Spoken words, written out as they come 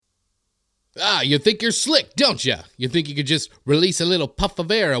Ah, you think you're slick, don't you? You think you could just release a little puff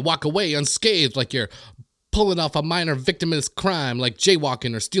of air and walk away unscathed like you're pulling off a minor victimless crime like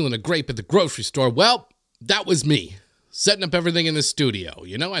jaywalking or stealing a grape at the grocery store. Well, that was me. Setting up everything in the studio.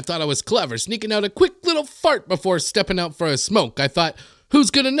 You know, I thought I was clever, sneaking out a quick little fart before stepping out for a smoke. I thought,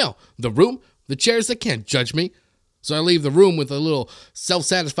 who's gonna know? The room? The chairs? They can't judge me. So I leave the room with a little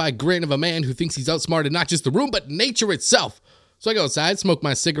self-satisfied grin of a man who thinks he's outsmarted not just the room, but nature itself. So I go outside, smoke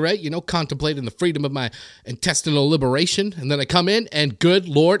my cigarette, contemplating the freedom of my intestinal liberation. And then I come in, and good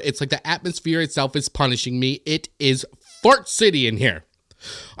Lord, it's like the atmosphere itself is punishing me. It is Fart City in here.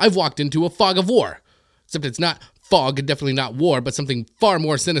 I've walked into a fog of war. Except it's not fog, and definitely not war, but something far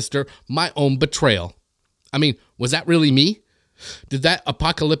more sinister, my own betrayal. I mean, was that really me? Did that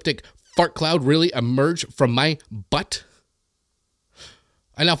apocalyptic fart cloud really emerge from my butt?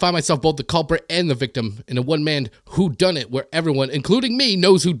 I now find myself both the culprit and the victim in a one-man whodunit where everyone, including me,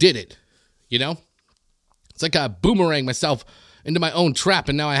 knows who did it. You know? It's like I boomerang myself into my own trap,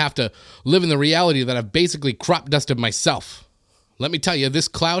 and now I have to live in the reality that I've basically crop dusted myself. Let me tell you, this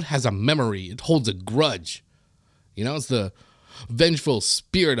cloud has a memory. It holds a grudge. You know, it's the vengeful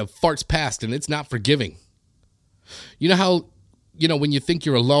spirit of farts past, and it's not forgiving. You know how, when you think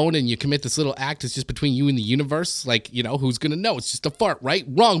you're alone and you commit this little act, it's just between you and the universe? Like, who's going to know? It's just a fart, right?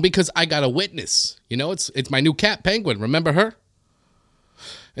 Wrong, because I got a witness. It's my new cat, Penguin. Remember her?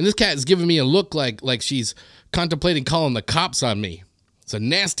 And this cat is giving me a look like she's contemplating calling the cops on me. It's a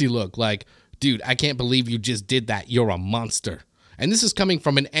nasty look like, dude, I can't believe you just did that. You're a monster. And this is coming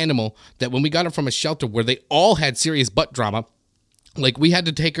from an animal that when we got her from a shelter where they all had serious butt drama, like we had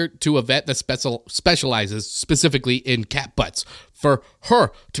to take her to a vet that specializes specifically in cat butts. For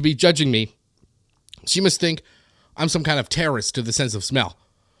her to be judging me, she must think I'm some kind of terrorist to the sense of smell.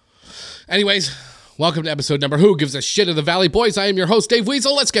 Anyways, welcome to episode number Who Gives a Shit of the Valley Boys. I am your host, Dave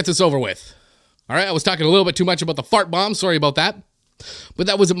Weasel. Let's get this over with. All right, I was talking a little bit too much about the fart bomb. Sorry about that. But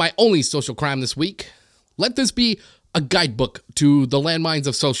that wasn't my only social crime this week. Let this be a guidebook to the landmines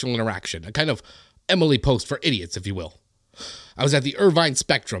of social interaction, a kind of Emily Post for idiots, if you will. I was at the Irvine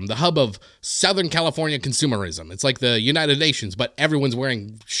Spectrum, the hub of Southern California consumerism. It's like the United Nations, but everyone's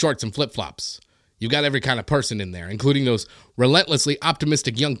wearing shorts and flip-flops. You've got every kind of person in there, including those relentlessly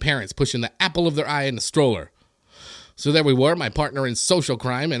optimistic young parents pushing the apple of their eye in the stroller. So there we were, my partner in social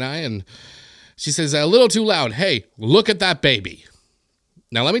crime and she says a little too loud, "Hey, look at that baby."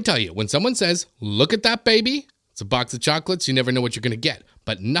 Now let me tell you, when someone says, "Look at that baby," it's a box of chocolates, you never know what you're going to get.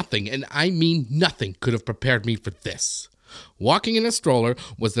 But nothing, and I mean nothing, could have prepared me for this. Walking in a stroller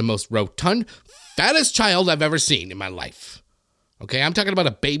was the most rotund, fattest child I've ever seen in my life. Okay, I'm talking about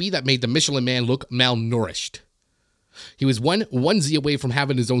a baby that made the Michelin Man look malnourished. He was one onesie away from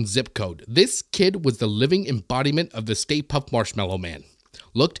having his own zip code. This kid was the living embodiment of the Stay Puft Marshmallow Man.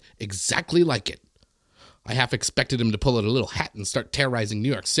 Looked exactly like it. I half expected him to pull out a little hat and start terrorizing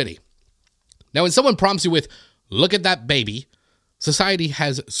New York City. Now, when someone prompts you with, "Look at that baby," society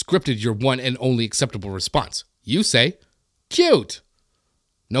has scripted your one and only acceptable response. You say, "Cute."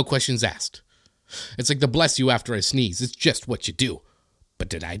 No questions asked. It's like the bless you after a sneeze. It's just what you do. But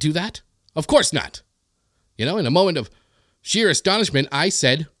did I do that? Of course not. In a moment of sheer astonishment, I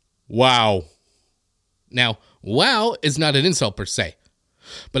said, "Wow." Now, wow is not an insult per se,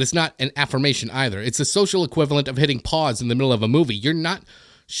 but it's not an affirmation either. It's the social equivalent of hitting pause in the middle of a movie. You're not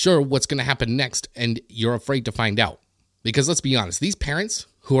sure what's going to happen next, and you're afraid to find out. Because let's be honest, these parents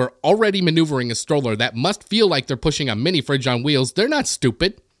who are already maneuvering a stroller that must feel like they're pushing a mini fridge on wheels, they're not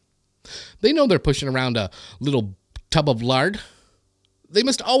stupid. They know they're pushing around a little tub of lard. They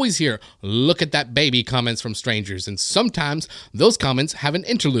must always hear, "Look at that baby" comments from strangers, and sometimes those comments have an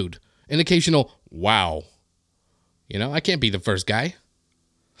interlude, an occasional "wow." I can't be the first guy.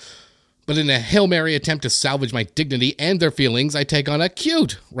 But in a Hail Mary attempt to salvage my dignity and their feelings, I take on a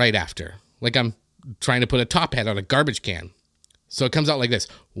 "cute" right after, like I'm trying to put a top hat on a garbage can. So it comes out like this: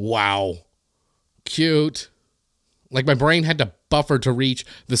 "Wow, cute." Like my brain had to buffer to reach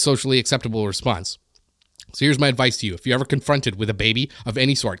the socially acceptable response. So here's my advice to you. If you're ever confronted with a baby of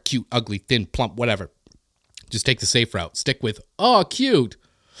any sort, cute, ugly, thin, plump, whatever, just take the safe route. Stick with, "Oh, cute."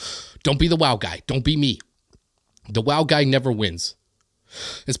 Don't be the wow guy. Don't be me. The wow guy never wins.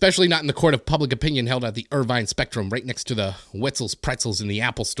 Especially not in the court of public opinion held at the Irvine Spectrum right next to the Wetzel's Pretzels in the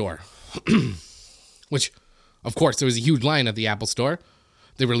Apple Store. Which, of course, there was a huge line at the Apple Store.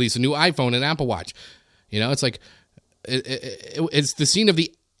 They released a new iPhone and Apple Watch. It's like, it's the scene of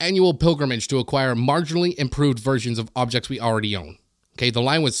the annual pilgrimage to acquire marginally improved versions of objects we already own. Okay, the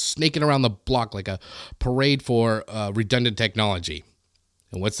line was snaking around the block like a parade for redundant technology.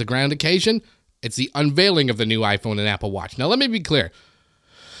 And what's the grand occasion? It's the unveiling of the new iPhone and Apple Watch. Now, let me be clear.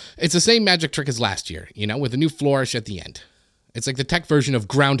 It's the same magic trick as last year, with a new flourish at the end. It's like the tech version of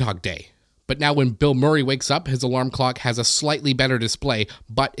Groundhog Day. But now when Bill Murray wakes up, his alarm clock has a slightly better display,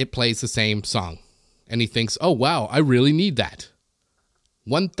 but it plays the same song. And he thinks, oh wow, I really need that.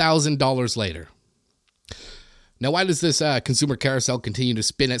 $1,000 later. Now, why does this consumer carousel continue to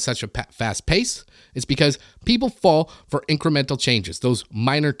spin at such a fast pace? It's because people fall for incremental changes, those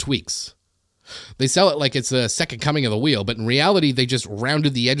minor tweaks. They sell it like it's the second coming of the wheel, but in reality, they just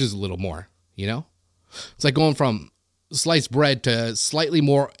rounded the edges a little more, It's like going from sliced bread to slightly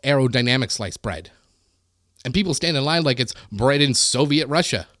more aerodynamic sliced bread. And people stand in line like it's bread in Soviet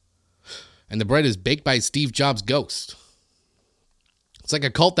Russia. And the bread is baked by Steve Jobs' ghost. It's like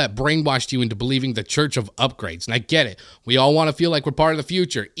a cult that brainwashed you into believing the church of upgrades. And I get it. We all want to feel like we're part of the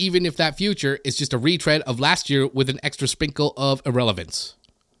future, even if that future is just a retread of last year with an extra sprinkle of irrelevance.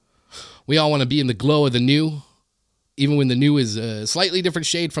 We all want to be in the glow of the new, even when the new is a slightly different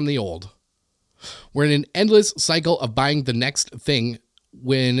shade from the old. We're in an endless cycle of buying the next thing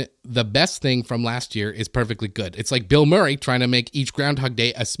when the best thing from last year is perfectly good. It's like Bill Murray trying to make each Groundhog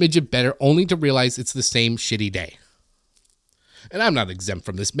Day a smidget better, only to realize it's the same shitty day. And I'm not exempt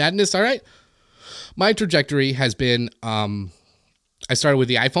from this madness, all right? My trajectory has been, I started with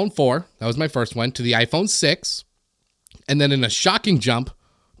the iPhone 4, that was my first one, to the iPhone 6, and then in a shocking jump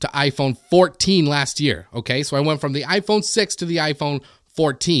to iPhone 14 last year, okay? So I went from the iPhone 6 to the iPhone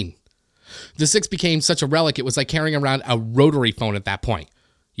 14. The 6 became such a relic, it was like carrying around a rotary phone at that point,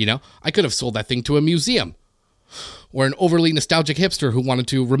 I could have sold that thing to a museum or an overly nostalgic hipster who wanted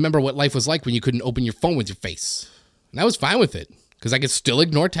to remember what life was like when you couldn't open your phone with your face. And I was fine with it because I could still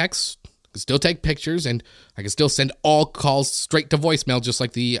ignore texts, could still take pictures, and I could still send all calls straight to voicemail just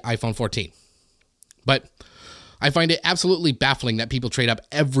like the iPhone 14. But I find it absolutely baffling that people trade up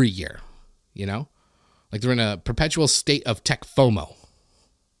every year, like they're in a perpetual state of tech FOMO.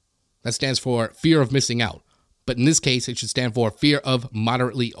 That stands for fear of missing out. But in this case, it should stand for fear of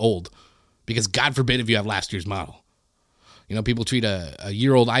moderately old, because God forbid if you have last year's model. People treat a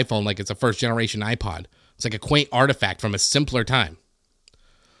year-old iPhone like it's a first-generation iPod. It's like a quaint artifact from a simpler time.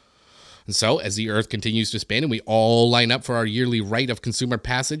 And so, as the earth continues to spin and we all line up for our yearly rite of consumer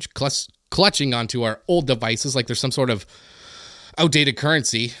passage, clutching onto our old devices like there's some sort of outdated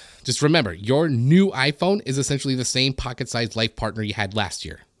currency, just remember, your new iPhone is essentially the same pocket-sized life partner you had last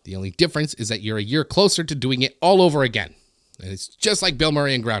year. The only difference is that you're a year closer to doing it all over again. And it's just like Bill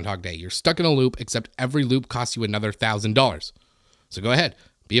Murray and Groundhog Day. You're stuck in a loop, except every loop costs you another $1,000. So go ahead.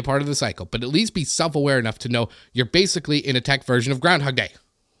 Be a part of the cycle, but at least be self-aware enough to know you're basically in a tech version of Groundhog Day.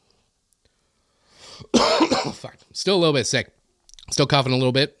 Fuck. Still a little bit sick. Still coughing a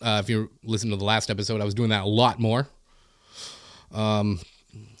little bit. If you listen to the last episode, I was doing that a lot more.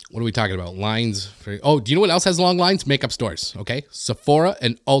 What are we talking about? Lines. Do you know what else has long lines? Makeup stores, okay? Sephora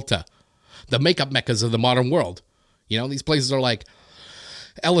and Ulta. The makeup meccas of the modern world. These places are like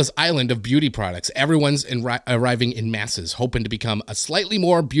Ellis Island of beauty products. Everyone's arriving in masses, hoping to become a slightly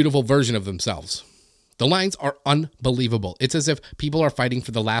more beautiful version of themselves. The lines are unbelievable. It's as if people are fighting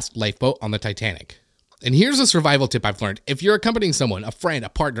for the last lifeboat on the Titanic. And here's a survival tip I've learned. If you're accompanying someone, a friend, a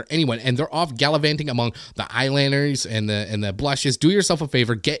partner, anyone, and they're off gallivanting among the eyeliners and the blushes, do yourself a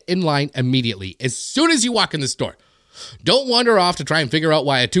favor, get in line immediately, as soon as you walk in the store. Don't wander off to try and figure out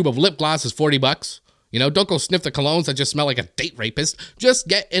why a tube of lip gloss is $40. Don't go sniff the colognes that just smell like a date rapist. Just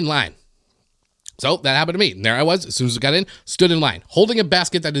get in line. So that happened to me. And there I was, as soon as I got in, stood in line, holding a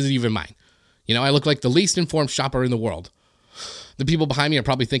basket that isn't even mine. I look like the least informed shopper in the world. The people behind me are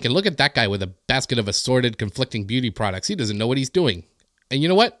probably thinking, look at that guy with a basket of assorted, conflicting beauty products. He doesn't know what he's doing. And you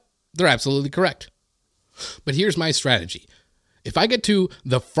know what? They're absolutely correct. But here's my strategy. If I get to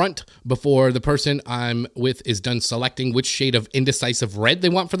the front before the person I'm with is done selecting which shade of indecisive red they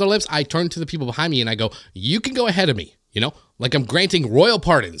want for their lips, I turn to the people behind me and I go, you can go ahead of me, like I'm granting royal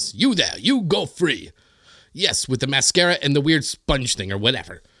pardons. You there, you go free. Yes, with the mascara and the weird sponge thing or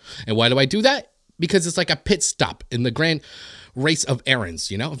whatever. And why do I do that? Because it's like a pit stop in the grand race of errands,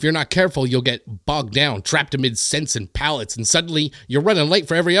 If you're not careful, you'll get bogged down, trapped amid scents and palettes, and suddenly you're running late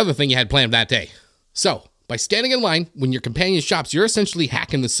for every other thing you had planned that day. So, by standing in line when your companion shops, you're essentially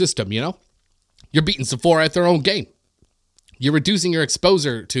hacking the system, You're beating Sephora at their own game. You're reducing your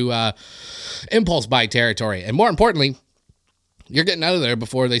exposure to impulse buy territory. And more importantly, you're getting out of there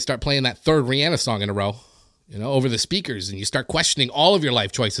before they start playing that third Rihanna song in a row, over the speakers, and you start questioning all of your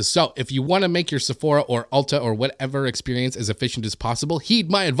life choices. So if you want to make your Sephora or Ulta or whatever experience as efficient as possible, heed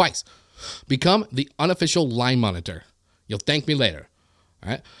my advice. Become the unofficial line monitor. You'll thank me later. All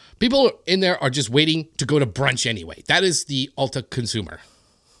right? People in there are just waiting to go to brunch anyway. That is the Ulta consumer.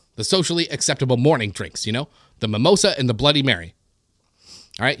 The socially acceptable morning drinks, the mimosa and the Bloody Mary.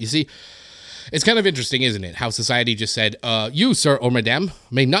 All right, you see, it's kind of interesting, isn't it? How society just said, you, sir or madame,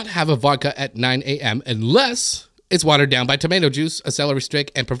 may not have a vodka at 9 a.m. unless it's watered down by tomato juice, a celery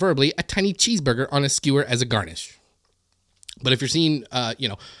stick, and preferably a tiny cheeseburger on a skewer as a garnish. But if you're seen,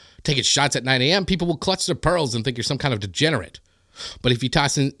 taking shots at 9 a.m., people will clutch their pearls and think you're some kind of degenerate. But if you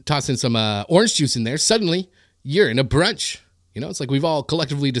toss in some orange juice in there, suddenly you're in a brunch. It's like we've all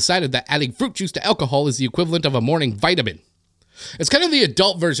collectively decided that adding fruit juice to alcohol is the equivalent of a morning vitamin. It's kind of the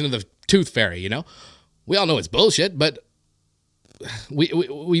adult version of the tooth fairy, We all know it's bullshit, but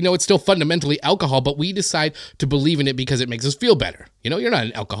we know it's still fundamentally alcohol, but we decide to believe in it because it makes us feel better. You're not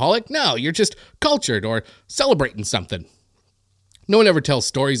an alcoholic. No, you're just cultured or celebrating something. No one ever tells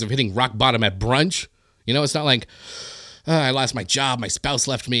stories of hitting rock bottom at brunch. It's not like, I lost my job, my spouse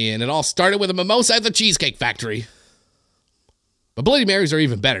left me, and it all started with a mimosa at the Cheesecake Factory. But Bloody Marys are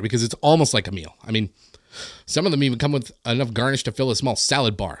even better because it's almost like a meal. I mean, some of them even come with enough garnish to fill a small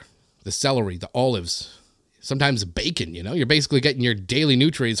salad bar. The celery, the olives, sometimes bacon, You're basically getting your daily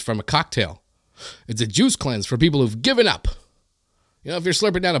nutrients from a cocktail. It's a juice cleanse for people who've given up. If you're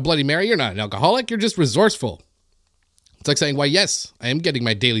slurping down a Bloody Mary, you're not an alcoholic, you're just resourceful. It's like saying, why, yes, I am getting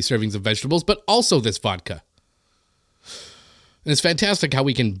my daily servings of vegetables, but also this vodka. And it's fantastic how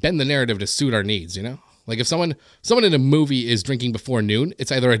we can bend the narrative to suit our needs, Like if someone in a movie is drinking before noon,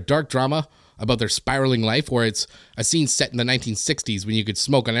 it's either a dark drama about their spiraling life, or it's a scene set in the 1960s when you could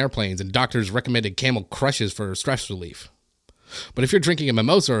smoke on airplanes and doctors recommended Camel Crushes for stress relief. But if you're drinking a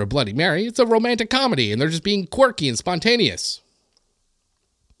mimosa or a Bloody Mary, it's a romantic comedy, and they're just being quirky and spontaneous.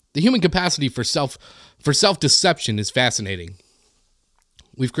 The human capacity for self-deception is fascinating.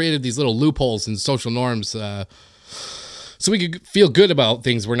 We've created these little loopholes in social norms so we could feel good about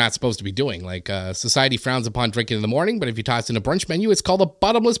things we're not supposed to be doing. Like society frowns upon drinking in the morning, but if you toss in a brunch menu, it's called a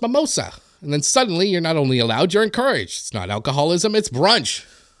bottomless mimosa. And then suddenly you're not only allowed, you're encouraged. It's not alcoholism, it's brunch.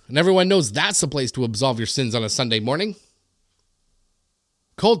 And everyone knows that's the place to absolve your sins on a Sunday morning.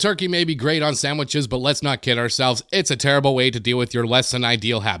 Cold turkey may be great on sandwiches, but let's not kid ourselves. It's a terrible way to deal with your less than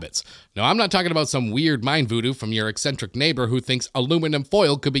ideal habits. Now, I'm not talking about some weird mind voodoo from your eccentric neighbor who thinks aluminum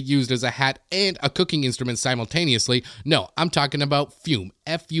foil could be used as a hat and a cooking instrument simultaneously. No, I'm talking about fume,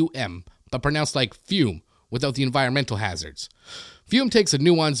 F-U-M, but pronounced like fume, without the environmental hazards. Fume takes a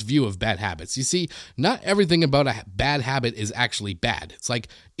nuanced view of bad habits. You see, not everything about a bad habit is actually bad. It's like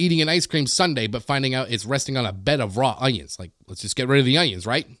eating an ice cream sundae, but finding out it's resting on a bed of raw onions. Like, let's just get rid of the onions,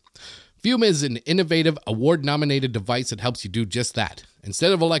 right? Fume is an innovative, award-nominated device that helps you do just that.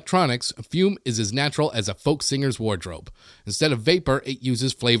 Instead of electronics, fume is as natural as a folk singer's wardrobe. Instead of vapor, it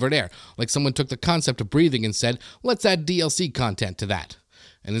uses flavored air. Like someone took the concept of breathing and said, let's add DLC content to that.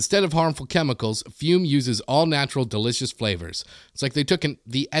 And instead of harmful chemicals, fume uses all natural, delicious flavors. It's like they took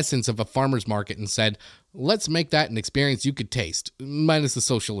the essence of a farmer's market and said, let's make that an experience you could taste, minus the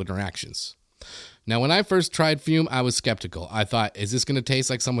social interactions. Now, when I first tried fume, I was skeptical. I thought, is this going to taste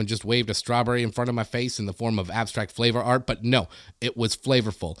like someone just waved a strawberry in front of my face in the form of abstract flavor art? But no, it was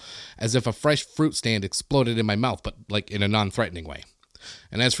flavorful, as if a fresh fruit stand exploded in my mouth, but like in a non-threatening way.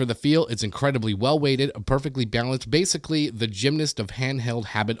 And as for the feel, it's incredibly well-weighted, perfectly balanced, basically the gymnast of handheld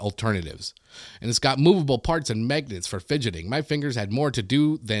habit alternatives. And it's got movable parts and magnets for fidgeting. My fingers had more to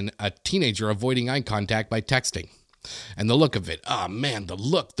do than a teenager avoiding eye contact by texting. And the look of it, oh man, the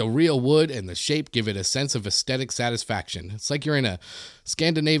look, the real wood and the shape give it a sense of aesthetic satisfaction. It's like you're in a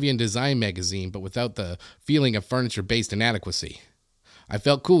Scandinavian design magazine, but without the feeling of furniture-based inadequacy. I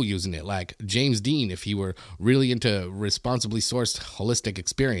felt cool using it, like James Dean if he were really into responsibly sourced holistic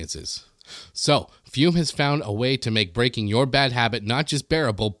experiences. So, Fume has found a way to make breaking your bad habit not just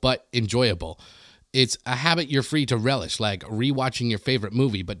bearable, but enjoyable. It's a habit you're free to relish, like rewatching your favorite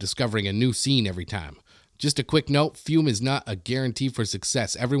movie, but discovering a new scene every time. Just a quick note, Fume is not a guarantee for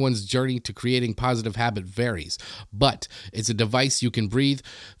success. Everyone's journey to creating positive habit varies, but it's a device you can breathe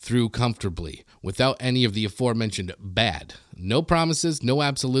through comfortably without any of the aforementioned bad. No promises, no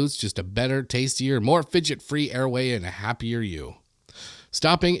absolutes, just a better, tastier, more fidget-free airway and a happier you.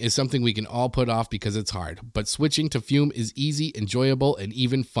 Stopping is something we can all put off because it's hard, but switching to Fume is easy, enjoyable, and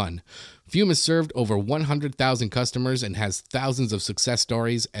even fun. Fume has served over 100,000 customers and has thousands of success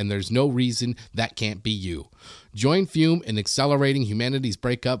stories, and there's no reason that can't be you. Join Fume in accelerating humanity's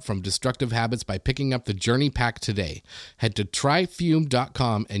breakup from destructive habits by picking up the Journey Pack today. Head to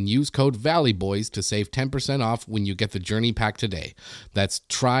tryfume.com and use code ValleyBoys to save 10% off when you get the Journey Pack today. That's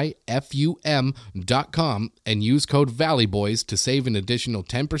tryfum.com and use code ValleyBoys to save an additional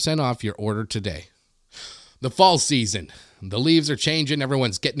 10% off your order today. The fall season. The leaves are changing.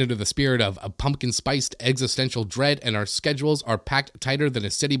 Everyone's getting into the spirit of a pumpkin-spiced existential dread, and our schedules are packed tighter than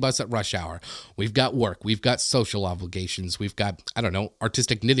a city bus at rush hour. We've got work. We've got social obligations. We've got,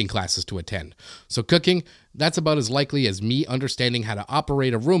 artistic knitting classes to attend. So cooking, that's about as likely as me understanding how to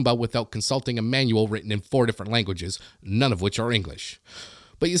operate a Roomba without consulting a manual written in 4 different languages, none of which are English.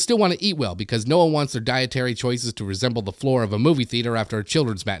 But you still want to eat well because no one wants their dietary choices to resemble the floor of a movie theater after a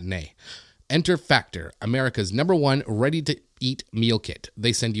children's matinee. Enter Factor, America's #1 ready-to-eat meal kit.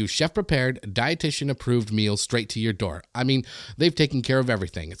 They send you chef-prepared, dietitian-approved meals straight to your door. I mean, they've taken care of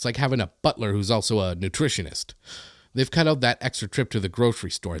everything. It's like having a butler who's also a nutritionist. They've cut out that extra trip to the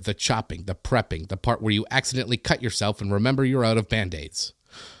grocery store, the chopping, the prepping, the part where you accidentally cut yourself and remember you're out of Band-Aids.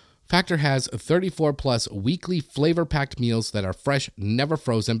 Factor has 34-plus weekly flavor-packed meals that are fresh, never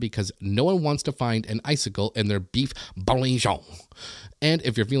frozen, because no one wants to find an icicle in their beef bourguignon. And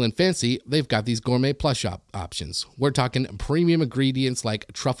if you're feeling fancy, they've got these gourmet plush options. We're talking premium ingredients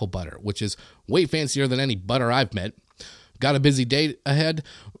like truffle butter, which is way fancier than any butter I've met. Got a busy day ahead?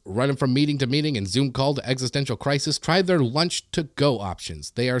 Running from meeting to meeting and Zoom call to existential crisis? Try their lunch-to-go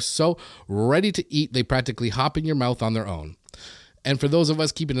options. They are so ready to eat, they practically hop in your mouth on their own. And for those of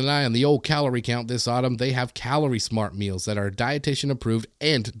us keeping an eye on the old calorie count this autumn, they have Calorie Smart meals that are dietitian approved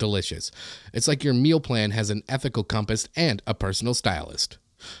and delicious. It's like your meal plan has an ethical compass and a personal stylist.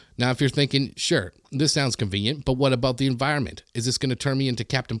 Now, if you're thinking, sure, this sounds convenient, but what about the environment? Is this going to turn me into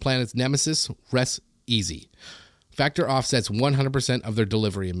Captain Planet's nemesis? Rest easy. Factor offsets 100% of their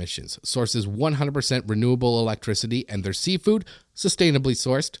delivery emissions, sources 100% renewable electricity, and their seafood, sustainably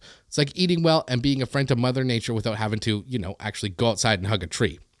sourced. It's like eating well and being a friend to Mother Nature without having to, actually go outside and hug a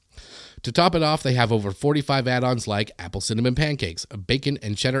tree. To top it off, they have over 45 add-ons like apple cinnamon pancakes, bacon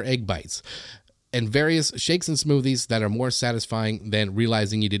and cheddar egg bites, and various shakes and smoothies that are more satisfying than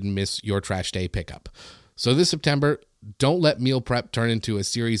realizing you didn't miss your trash day pickup. So this September, don't let meal prep turn into a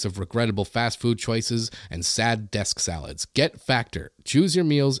series of regrettable fast food choices and sad desk salads. Get Factor. Choose your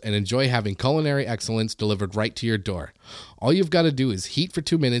meals and enjoy having culinary excellence delivered right to your door. All you've got to do is heat for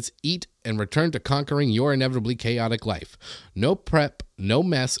 2 minutes, eat, and return to conquering your inevitably chaotic life. No prep, no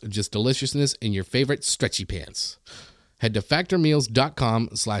mess, just deliciousness in your favorite stretchy pants. Head to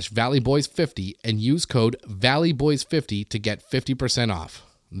factormeals.com/valleyboys50 and use code valleyboys50 to get 50% off.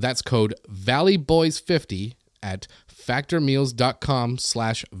 That's code valleyboys50 at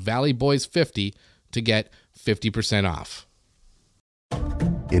factormeals.com/valleyboys50 to get 50% off.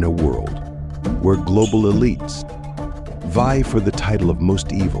 In a world where global elites vie for the title of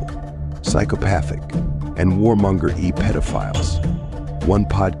most evil, psychopathic, and warmonger pedophiles, one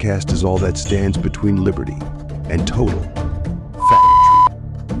podcast is all that stands between liberty and total factory.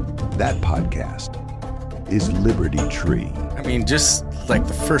 That podcast is Liberty Tree. I mean, just like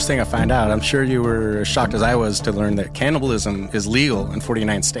the first thing I find out, I'm sure you were as shocked as I was to learn that cannibalism is legal in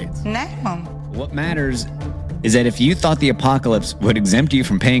 49 states. No. What matters is that if you thought the apocalypse would exempt you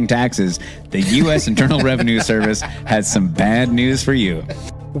from paying taxes, the U.S. Internal Revenue Service has some bad news for you.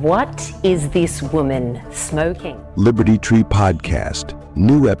 What is this woman smoking? Liberty Tree Podcast.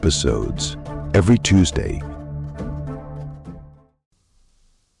 New episodes every Tuesday.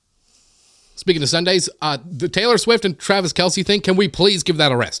 Speaking of Sundays, the Taylor Swift and Travis Kelce thing, can we please give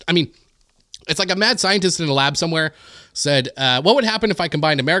that a rest? I mean, it's like a mad scientist in a lab somewhere said, what would happen if I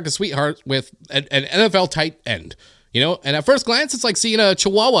combined America's Sweetheart with an NFL tight end? And at first glance, it's like seeing a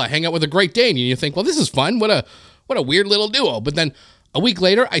Chihuahua hang out with a Great Dane. And you think, well, this is fun. What a weird little duo. But then a week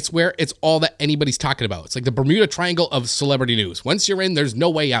later, I swear it's all that anybody's talking about. It's like the Bermuda Triangle of celebrity news. Once you're in, there's no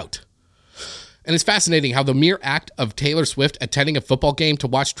way out. And it's fascinating how the mere act of Taylor Swift attending a football game to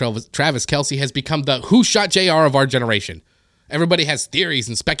watch Travis Kelce has become the who shot JR of our generation. Everybody has theories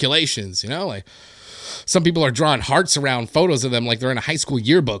and speculations, like some people are drawing hearts around photos of them like they're in a high school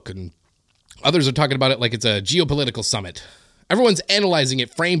yearbook, and others are talking about it like it's a geopolitical summit. Everyone's analyzing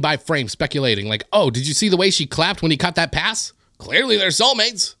it frame by frame, speculating like, oh, did you see the way she clapped when he caught that pass? Clearly they're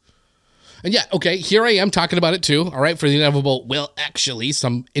soulmates. And yeah, okay, here I am talking about it too, all right, for the inevitable, well, actually,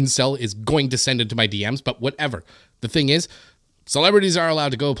 some incel is going to send into my DMs, but whatever. The thing is, celebrities are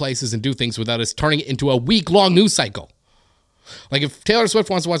allowed to go places and do things without us turning it into a week-long news cycle. Like, if Taylor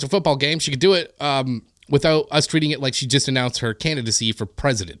Swift wants to watch a football game, she could do it without us treating it like she just announced her candidacy for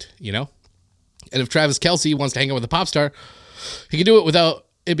president, And if Travis Kelce wants to hang out with a pop star, he could do it without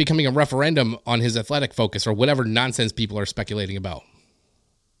it becoming a referendum on his athletic focus or whatever nonsense people are speculating about.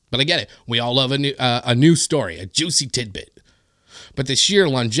 But I get it. We all love a new story, a juicy tidbit. But the sheer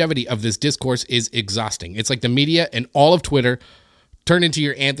longevity of this discourse is exhausting. It's like the media and all of Twitter turned into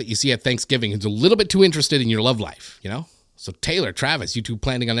your aunt that you see at Thanksgiving who's a little bit too interested in your love life, So Taylor, Travis, you two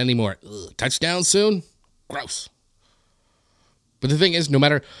planning on any more touchdowns soon? Gross. But the thing is, no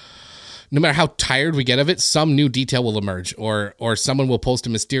matter how tired we get of it, some new detail will emerge, or someone will post a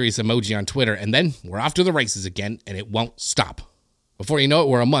mysterious emoji on Twitter, and then we're off to the races again, and it won't stop. Before you know it,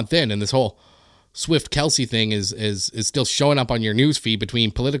 we're a month in, and this whole Swift-Kelsey thing is still showing up on your news feed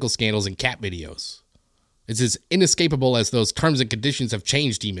between political scandals and cat videos. It's as inescapable as those terms and conditions have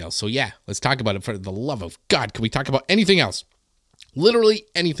changed emails. So yeah, let's talk about it. For the love of God, can we talk about anything else? Literally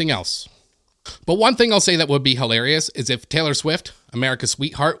anything else. But one thing I'll say that would be hilarious is if Taylor Swift, America's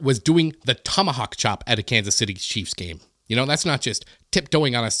sweetheart, was doing the tomahawk chop at a Kansas City Chiefs game. You know, that's not just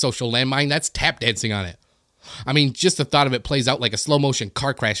tiptoeing on a social landmine, that's tap dancing on it. I mean, just the thought of it plays out like a slow motion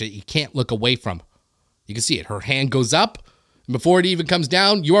car crash that you can't look away from. You can see it. Her hand goes up, and before it even comes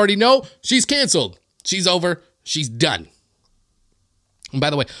down, you already know she's canceled. She's over. She's done. And by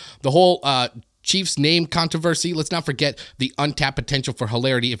the way, the whole Chiefs name controversy, let's not forget the untapped potential for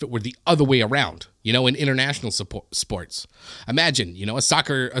hilarity if it were the other way around, you know, in international sports. Imagine, you know, a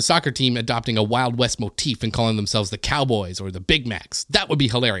soccer team adopting a Wild West motif and calling themselves the Cowboys or the Big Macs. That would be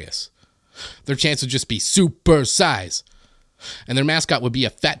hilarious. Their chance would just be super size. And their mascot would be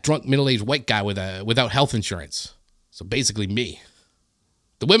a fat, drunk, middle-aged white guy without health insurance. So basically me.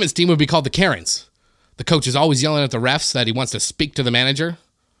 The women's team would be called the Karens. The coach is always yelling at the refs that he wants to speak to the manager.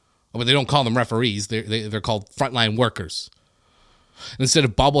 But they don't call them referees. They're called frontline workers. And instead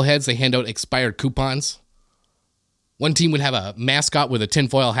of bobbleheads, they hand out expired coupons. One team would have a mascot with a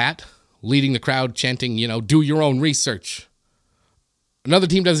tinfoil hat, leading the crowd chanting, you know, do your own research. Another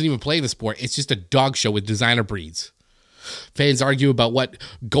team doesn't even play the sport. It's just a dog show with designer breeds. Fans argue about what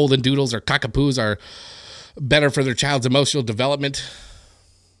golden doodles or cockapoos are better for their child's emotional development.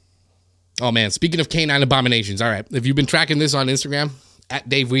 Oh man, speaking of canine abominations, all right, if you've been tracking this on Instagram, at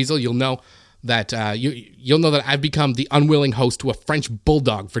Dave Weasel, you'll know that you'll know that I've become the unwilling host to a French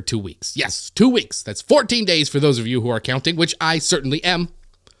bulldog for 2 weeks. Yes, 2 weeks. That's 14 days for those of you who are counting, which I certainly am.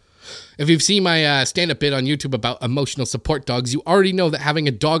 If you've seen my stand-up bit on YouTube about emotional support dogs, you already know that having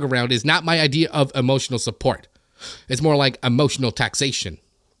a dog around is not my idea of emotional support. It's more like emotional taxation.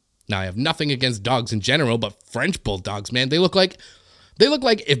 Now, I have nothing against dogs in general, but French bulldogs, man, they look like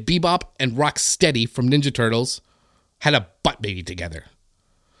if Bebop and Rocksteady from Ninja Turtles had a butt baby together.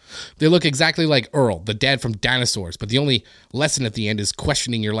 They look exactly like Earl, the dad from Dinosaurs, but the only lesson at the end is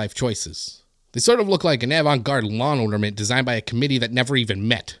questioning your life choices. They sort of look like an avant-garde lawn ornament designed by a committee that never even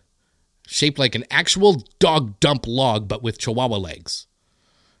met. Shaped like an actual dog dump log, but with chihuahua legs.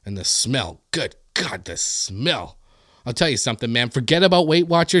 And the smell, good God, the smell. I'll tell you something, man. Forget about Weight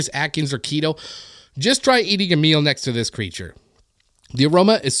Watchers, Atkins, or keto. Just try eating a meal next to this creature. The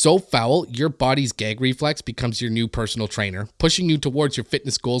aroma is so foul, your body's gag reflex becomes your new personal trainer, pushing you towards your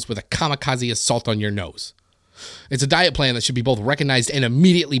fitness goals with a kamikaze assault on your nose. It's a diet plan that should be both recognized and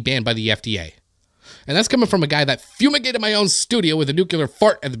immediately banned by the FDA. And that's coming from a guy that fumigated my own studio with a nuclear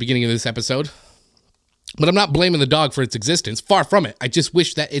fart at the beginning of this episode. But I'm not blaming the dog for its existence. Far from it. I just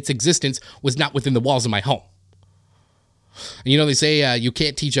wish that its existence was not within the walls of my home. And you know, they say you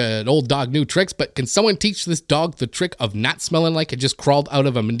can't teach an old dog new tricks, but can someone teach this dog the trick of not smelling like it just crawled out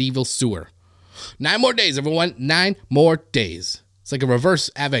of a medieval sewer? 9 more days, everyone. 9 more days. It's like a reverse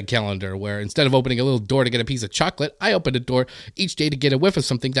advent calendar where instead of opening a little door to get a piece of chocolate, I open a door each day to get a whiff of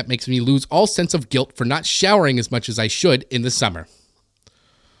something that makes me lose all sense of guilt for not showering as much as I should in the summer.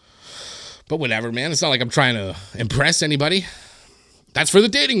 But whatever, man. It's not like I'm trying to impress anybody. That's for the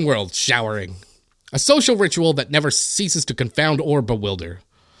dating world, showering. A social ritual that never ceases to confound or bewilder.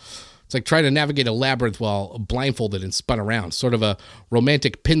 It's like trying to navigate a labyrinth while blindfolded and spun around. Sort of a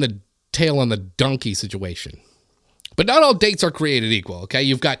romantic pin the tail on the donkey situation. But not all dates are created equal, okay?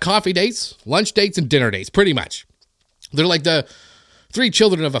 You've got coffee dates, lunch dates, and dinner dates, pretty much. They're like the 3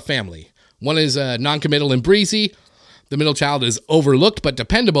 children of a family. One is non-committal and breezy. The middle child is overlooked but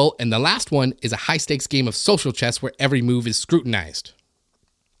dependable. And the last one is a high-stakes game of social chess where every move is scrutinized.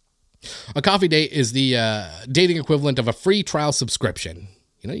 A coffee date is the dating equivalent of a free trial subscription.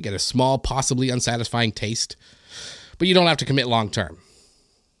 You know, you get a small, possibly unsatisfying taste, but you don't have to commit long-term.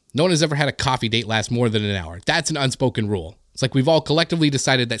 No one has ever had a coffee date last more than an hour. That's an unspoken rule. It's like we've all collectively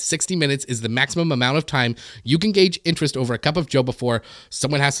decided that 60 minutes is the maximum amount of time you can gauge interest over a cup of joe before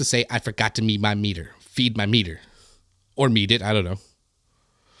someone has to say, I forgot to feed my meter. Or meet it, I don't know.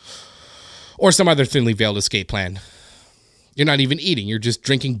 Or some other thinly veiled escape plan. You're not even eating, you're just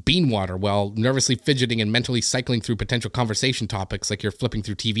drinking bean water while nervously fidgeting and mentally cycling through potential conversation topics like you're flipping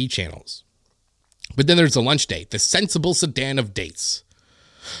through TV channels. But then there's the lunch date, the sensible sedan of dates.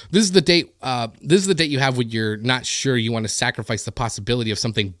 This is the date you have when you're not sure you want to sacrifice the possibility of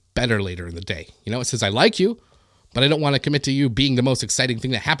something better later in the day. You know, it says, I like you, but I don't want to commit to you being the most exciting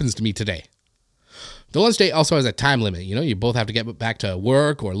thing that happens to me today. The lunch date also has a time limit. You know, you both have to get back to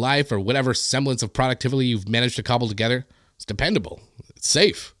work or life or whatever semblance of productivity you've managed to cobble together. It's dependable. It's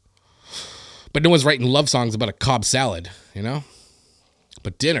safe. But no one's writing love songs about a Cobb salad, you know?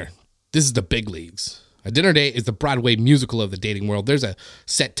 But dinner, this is the big leagues. A dinner date is the Broadway musical of the dating world. There's a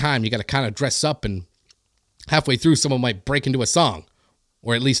set time. You got to kind of dress up, and halfway through, someone might break into a song,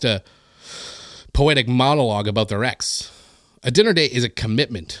 or at least a poetic monologue about their ex. A dinner date is a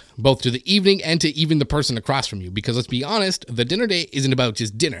commitment, both to the evening and to even the person across from you. Because let's be honest, the dinner date isn't about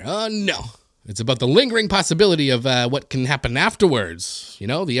just dinner. Oh, no. It's about the lingering possibility of what can happen afterwards. You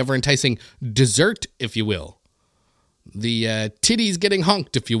know, the ever-enticing dessert, if you will. The titties getting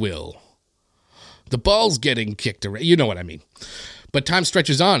honked, if you will. The balls getting kicked around. You know what I mean. But time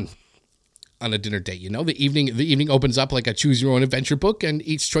stretches on a dinner date, you know. The evening opens up like a choose-your-own-adventure book, and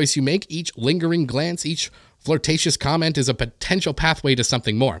each choice you make, each lingering glance, each flirtatious comment is a potential pathway to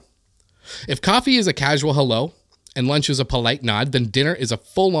something more. If coffee is a casual hello and lunch is a polite nod, then dinner is a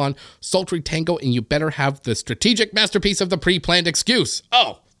full-on sultry tango, and you better have the strategic masterpiece of the pre-planned excuse.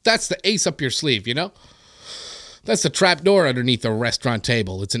 Oh, that's the ace up your sleeve, you know? That's the trapdoor underneath the restaurant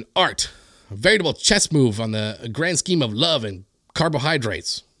table. It's an art, a veritable chess move on the grand scheme of love and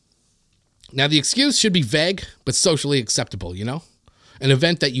carbohydrates. Now, the excuse should be vague, but socially acceptable, you know? An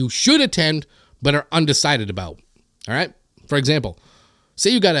event that you should attend, but are undecided about, all right? For example,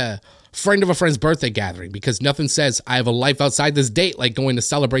 say you got a friend of a friend's birthday gathering, because nothing says I have a life outside this date like going to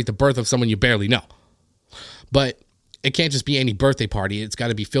celebrate the birth of someone you barely know. But it can't just be any birthday party. It's got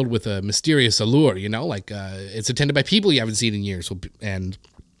to be filled with a mysterious allure, you know? Like it's attended by people you haven't seen in years, and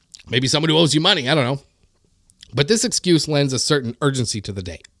maybe someone who owes you money. I don't know. But this excuse lends a certain urgency to the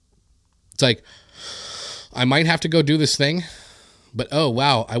date. It's like, I might have to go do this thing, but oh,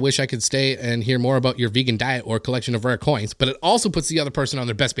 wow, I wish I could stay and hear more about your vegan diet or collection of rare coins. But it also puts the other person on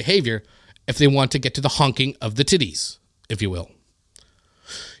their best behavior if they want to get to the honking of the titties, if you will.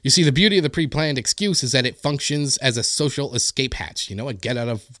 You see, the beauty of the pre-planned excuse is that it functions as a social escape hatch, you know, a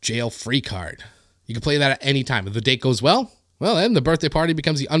get-out-of-jail-free card. You can play that at any time. If the date goes well, then the birthday party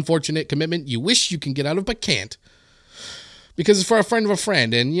becomes the unfortunate commitment you wish you can get out of but can't. Because it's for a friend of a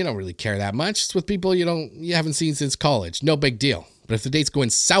friend, and you don't really care that much. It's with people you haven't seen since college. No big deal. But if the date's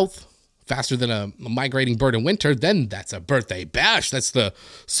going south faster than a migrating bird in winter, then that's a birthday bash. That's the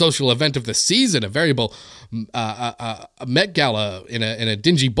social event of the season, a veritable a Met Gala in a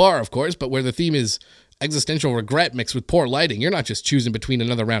dingy bar, of course, but where the theme is existential regret mixed with poor lighting. You're not just choosing between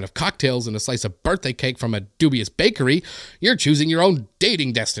another round of cocktails and a slice of birthday cake from a dubious bakery. You're choosing your own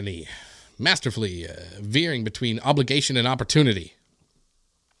dating destiny, masterfully veering between obligation and opportunity.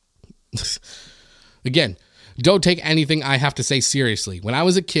 Again, don't take anything I have to say seriously. When I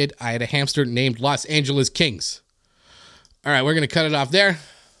was a kid, I had a hamster named Los Angeles Kings. All right, we're going to cut it off there.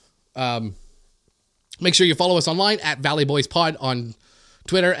 Make sure you follow us online at Valley Boys Pod on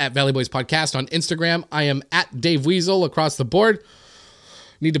Twitter, at Valley Boys Podcast on Instagram. I am at Dave Weasel across the board.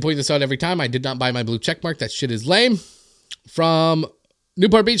 Need to point this out every time. I did not buy my blue checkmark. That shit is lame. From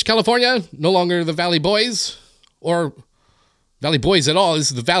Newport Beach, California, no longer the Valley Boys or Valley Boys at all.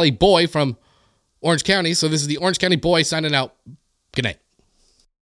 This is the Valley Boy from Orange County. So this is the Orange County Boy signing out. Good night.